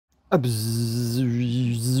Well,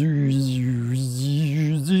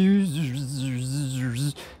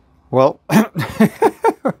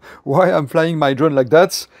 why I'm flying my drone like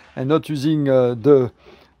that and not using the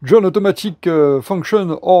drone automatic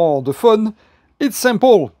function or the phone? It's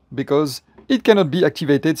simple, because it cannot be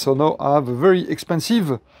activated, so now I have a very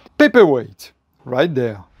expensive paperweight right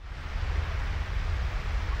there.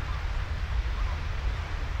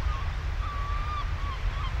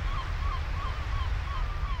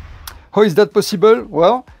 How is that possible?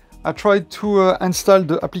 Well, I tried to install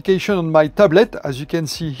the application on my tablet, as you can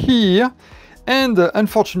see here, and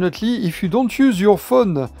unfortunately, if you don't use your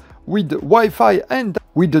phone with Wi-Fi and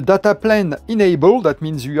with the data plan enabled, that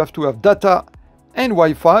means you have to have data and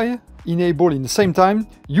Wi-Fi enabled in the same time,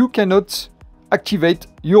 you cannot activate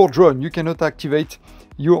your drone, you cannot activate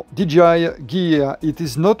your DJI gear. It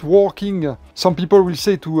is not working. Some people will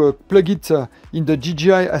say to plug it in the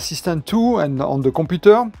DJI Assistant 2 and on the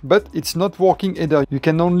computer, but it's not working either. You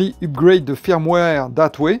can only upgrade the firmware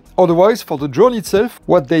that way. Otherwise, for the drone itself,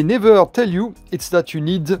 what they never tell you is that you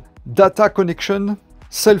need data connection,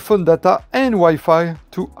 cell phone data and Wi-Fi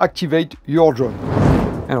to activate your drone.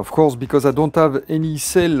 And of course, because I don't have any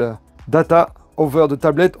cell data over the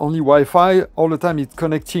tablet, only Wi-Fi, all the time it's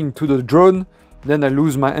connecting to the drone, then I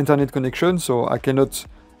lose my internet connection, so I cannot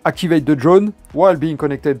activate the drone while being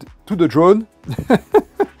connected to the drone.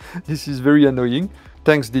 This is very annoying.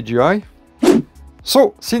 Thanks, DJI.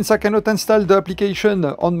 So, since I cannot install the application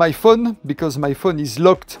on my phone, because my phone is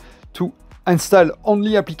locked to install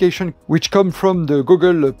only applications which come from the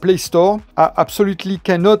Google Play Store, I absolutely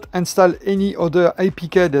cannot install any other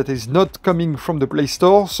APK that is not coming from the Play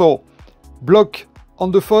Store. So, block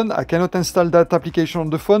on the phone, I cannot install that application on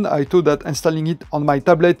the phone. I thought that installing it on my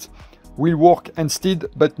tablet will work instead,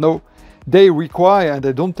 but no. They require, and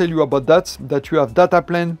they don't tell you about that you have data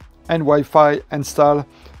plan and Wi-Fi installed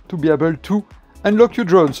to be able to unlock your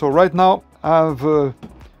drone. So right now I have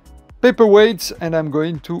paperweights and I'm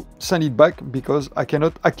going to send it back because I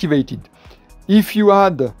cannot activate it. If you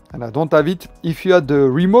had, and I don't have it, if you had the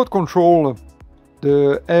remote control,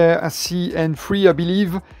 the RCN3 I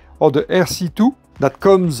believe, or the RC2, that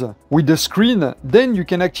comes with the screen, then you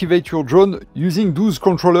can activate your drone using those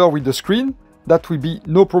controllers with the screen. That will be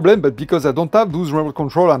no problem, but because I don't have those remote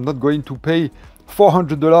control, I'm not going to pay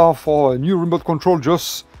 $400 for a new remote control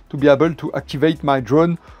just to be able to activate my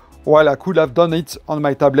drone, while I could have done it on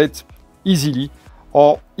my tablet easily.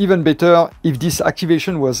 Or even better, if this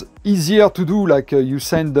activation was easier to do, like you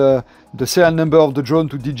send the serial number of the drone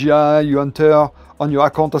to DJI, you enter on your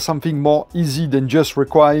account or something more easy than just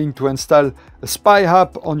requiring to install a spy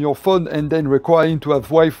app on your phone and then requiring to have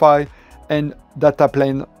Wi-Fi and data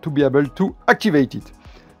plan to be able to activate it.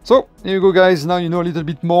 So here you go, guys. Now you know a little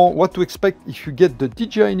bit more what to expect if you get the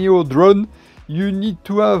DJI Neo drone. You need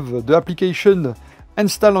to have the application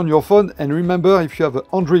installed on your phone, and remember, if you have an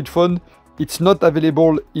Android phone, it's not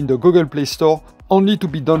available in the Google Play Store, only to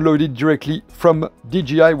be downloaded directly from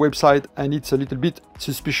DJI website, and it's a little bit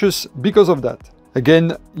suspicious because of that.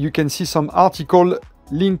 Again, you can see some article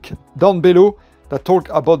link down below that talk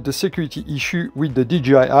about the security issue with the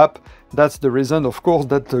DJI app. That's the reason, of course,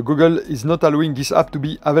 that Google is not allowing this app to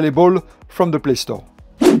be available from the Play Store.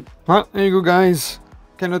 Well, there you go, guys.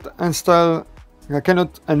 I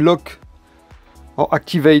cannot unlock or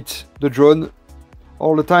activate the drone.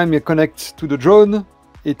 All the time you connect to the drone,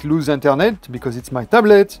 it loses internet because it's my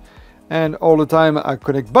tablet, and all the time I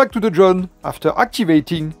connect back to the drone after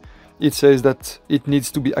activating, it says that it needs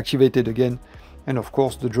to be activated again. And of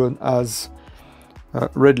course the drone has a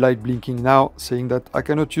red light blinking now saying that I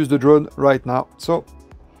cannot use the drone right now. So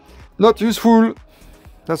not useful.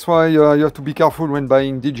 That's why you have to be careful when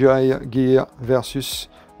buying DJI gear versus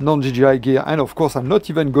non-DJI gear. And of course I'm not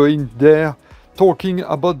even going there talking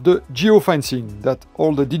about the geofencing that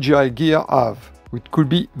all the DJI gear have, which could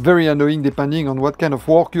be very annoying depending on what kind of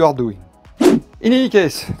work you are doing. In any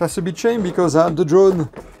case, that's a bit shame because I had the drone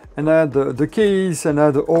and I had the case and I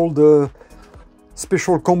had all the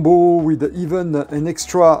special combo with even an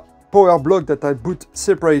extra power block that I bought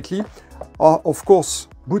separately. Of course,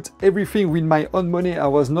 bought everything with my own money. I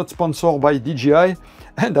was not sponsored by DJI,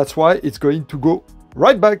 and that's why it's going to go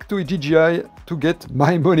right back to DJI to get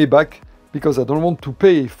my money back, because I don't want to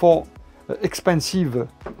pay for expensive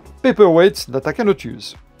paperweights that I cannot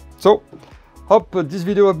use. So, hope this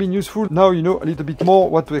video has been useful. Now you know a little bit more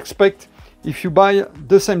what to expect if you buy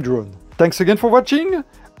the same drone. Thanks again for watching,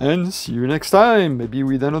 and see you next time, maybe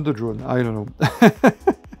with another drone, I don't know.